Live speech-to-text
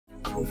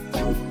Hi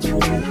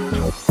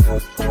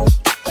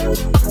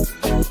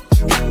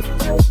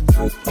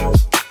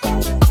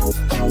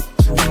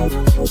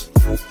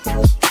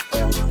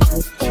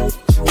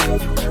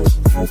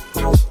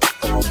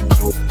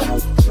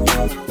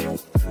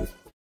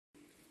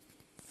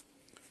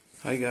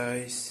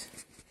guys,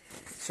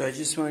 so I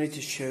just wanted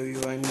to show you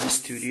I'm in the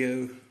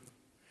studio.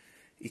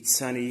 It's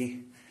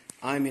sunny.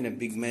 I'm in a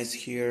big mess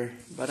here,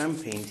 but I'm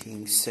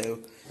painting, so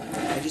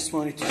I just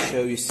wanted to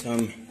show you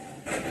some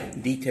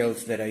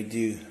details that I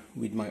do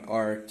with my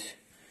art.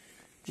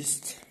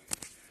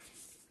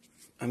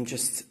 I'm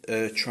just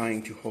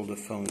trying to hold the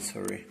phone,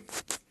 sorry.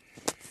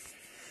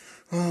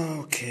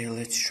 Okay,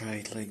 let's try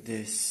it like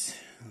this.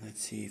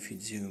 Let's see if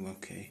it zooms.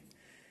 Okay,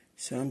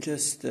 so I'm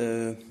just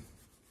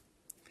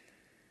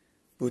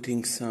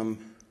putting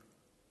some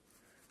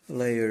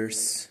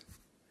layers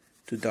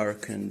to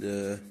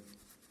darken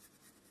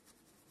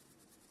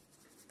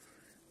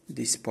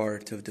this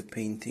part of the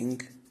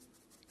painting.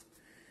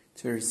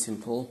 It's very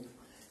simple.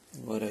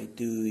 What I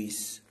do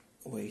is,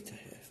 wait, I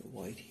have a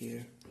white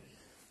here.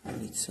 I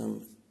need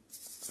some,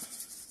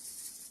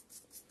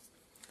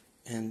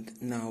 and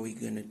now we're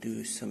gonna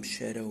do some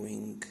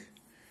shadowing.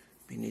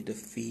 We need the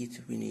feet,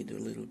 we need a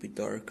little bit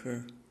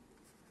darker.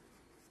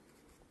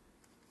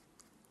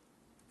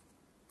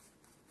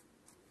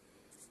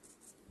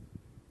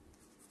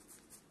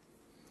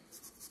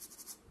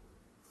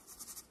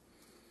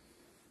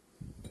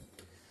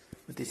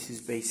 But this is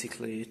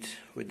basically it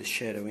with the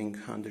shadowing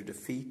under the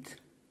feet.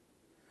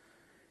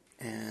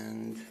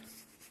 And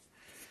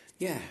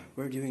yeah,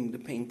 we're doing the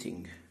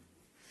painting.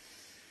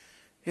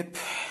 Yep,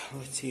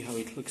 let's see how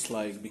it looks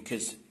like,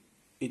 because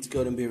it's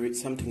gonna be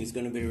something is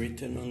gonna be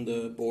written on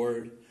the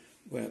board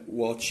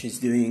what she's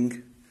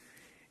doing.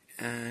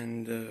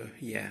 And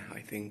yeah, I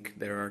think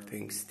there are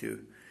things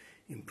to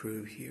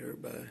improve here,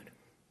 but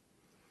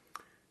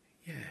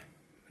yeah,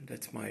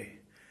 that's my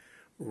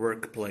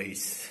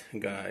workplace,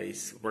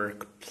 guys.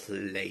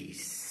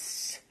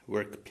 Workplace.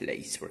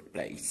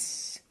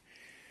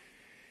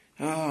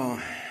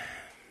 Oh,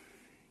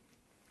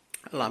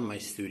 I love my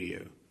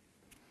studio.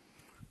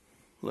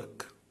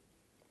 Look,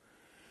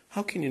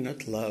 how can you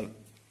not love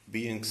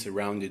being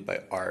surrounded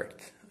by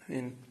art? I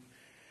mean,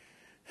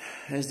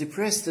 as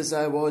depressed as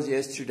I was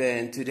yesterday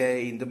and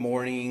today in the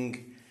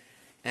morning,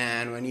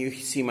 and when you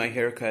see my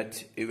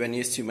haircut, when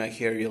you see my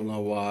hair, you'll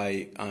know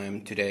why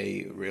I'm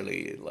today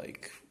really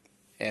like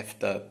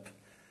effed up.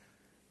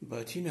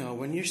 But you know,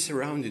 when you're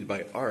surrounded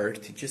by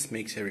art, it just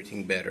makes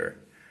everything better.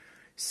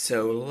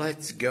 So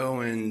let's go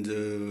and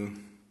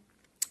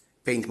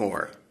paint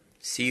more.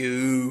 See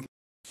you.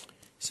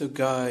 So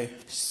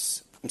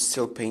guys, I'm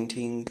still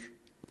painting.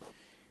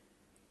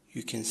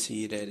 You can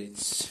see that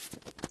it's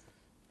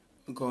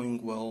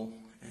going well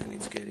and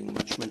it's getting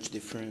much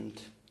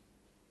different.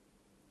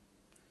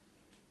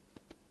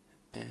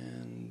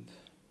 And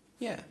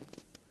yeah,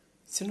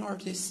 it's an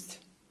artist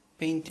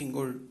painting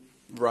or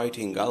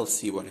writing. I'll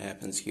see what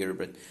happens here,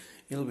 but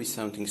it'll be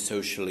something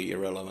socially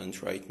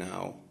irrelevant right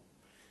now.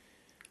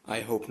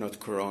 I hope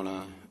not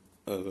corona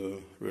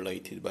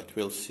related, but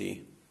we'll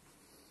see.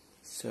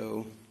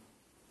 So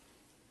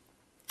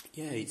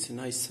yeah, it's a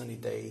nice sunny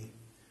day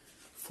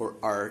for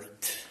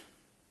art,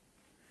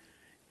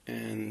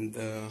 and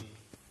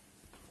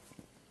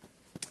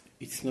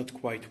it's not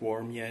quite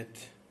warm yet,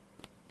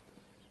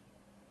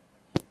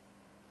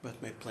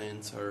 but my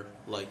plants are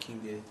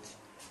liking it.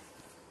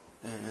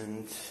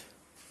 And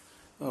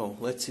oh,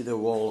 let's see the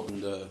wall on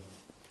the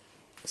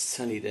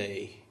sunny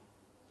day.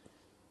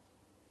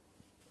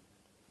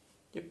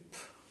 Yep.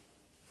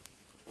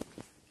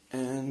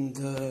 And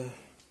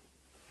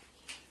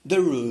the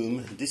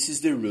room, this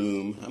is the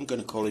room. I'm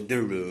gonna call it the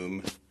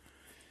room.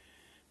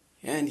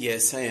 And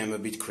yes, I am a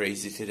bit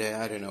crazy today.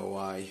 I don't know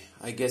why.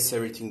 I guess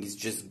everything is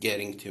just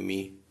getting to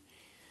me.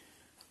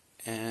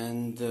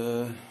 And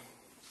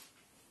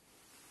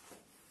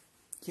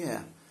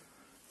yeah,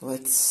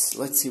 let's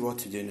see what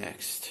to do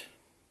next.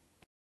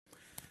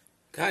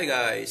 Hi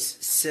guys,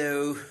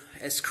 so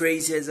as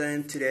crazy as I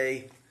am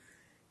today,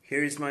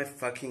 here is my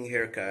fucking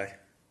haircut.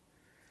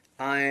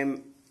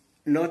 I'm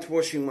not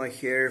washing my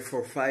hair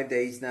for 5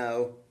 days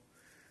now.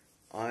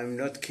 I'm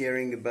not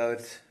caring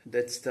about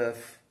that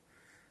stuff.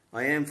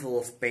 I am full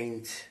of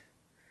paint.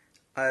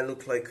 I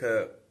look like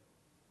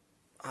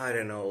I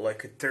don't know,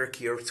 like a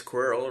turkey or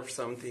squirrel or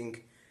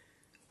something.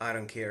 I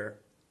don't care.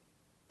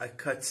 I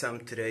cut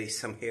some today,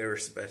 some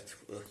hairs, but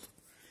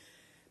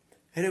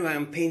anyway,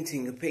 I'm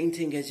painting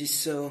as you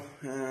saw.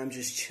 I'm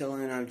just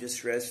chilling, I'm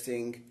just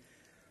resting.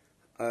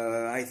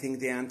 I think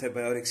the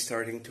antibiotic's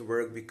starting to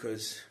work,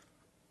 because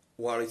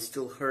while it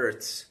still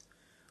hurts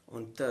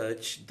on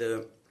touch,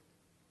 the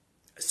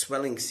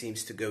swelling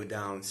seems to go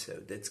down, so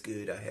that's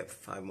good. I have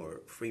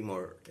 3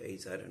 more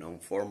days, I don't know,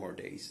 4 more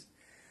days.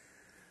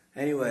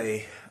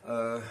 Anyway,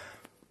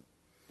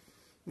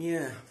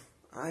 yeah,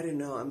 I don't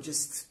know, I'm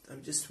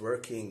just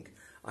working.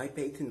 I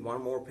painted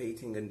one more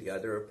painting in the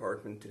other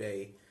apartment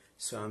today,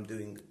 so I'm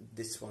doing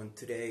this one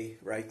today,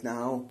 right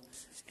now,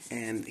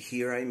 and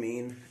here I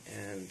mean,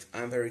 and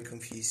I'm very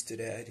confused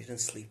today. I didn't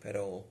sleep at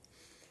all.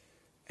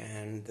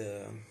 and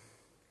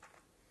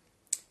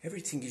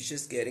everything is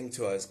just getting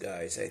to us,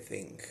 guys. I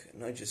think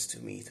not just to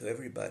me, to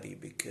everybody,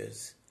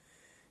 because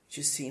it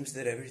just seems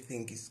that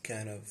everything is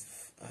kind of,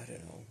 I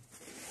don't know.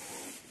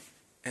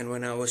 And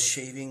when I was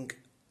shaving,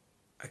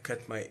 I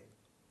cut my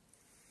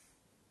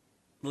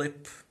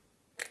lip.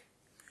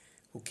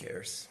 Who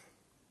cares?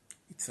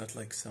 It's not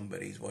like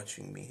somebody's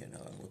watching me and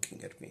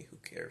looking at me. Who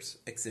cares?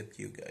 Except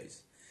you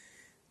guys.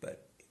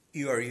 But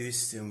you are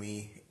used to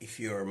me if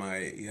you are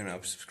my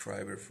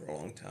subscriber for a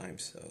long time,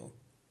 so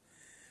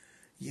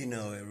you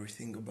know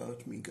everything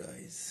about me,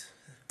 guys.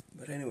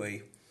 But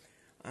anyway,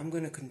 I'm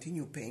gonna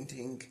continue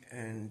painting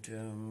and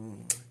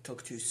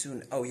talk to you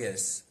soon. Oh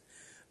yes,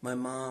 my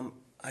mom.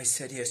 I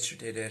said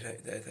yesterday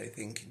that I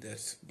think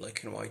that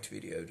black and white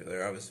video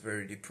where I was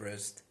very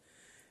depressed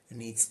and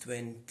needs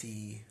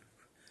 20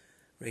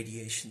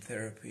 radiation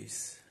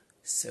therapies.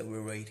 So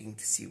we're waiting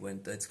to see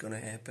when that's gonna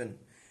happen,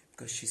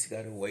 because she's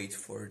gotta wait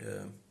for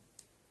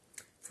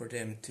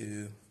them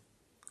to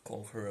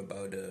call her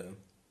about a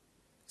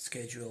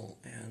schedule,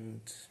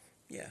 and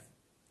yeah,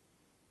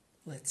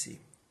 let's see.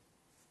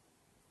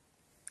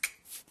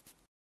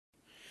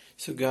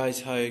 So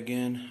guys, hi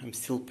again. I'm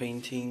still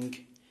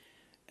painting,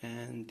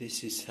 and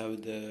this is how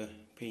the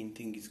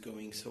painting is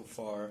going so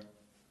far.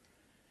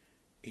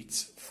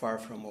 It's far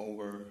from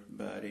over,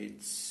 but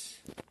it's,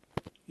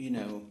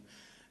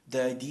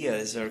 the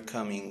ideas are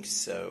coming,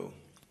 so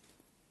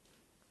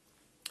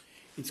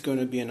it's going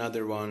to be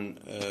another one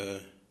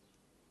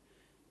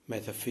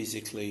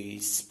metaphysically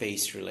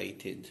space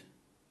related.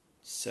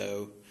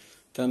 So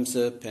thumbs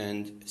up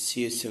and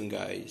see you soon,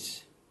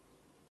 guys.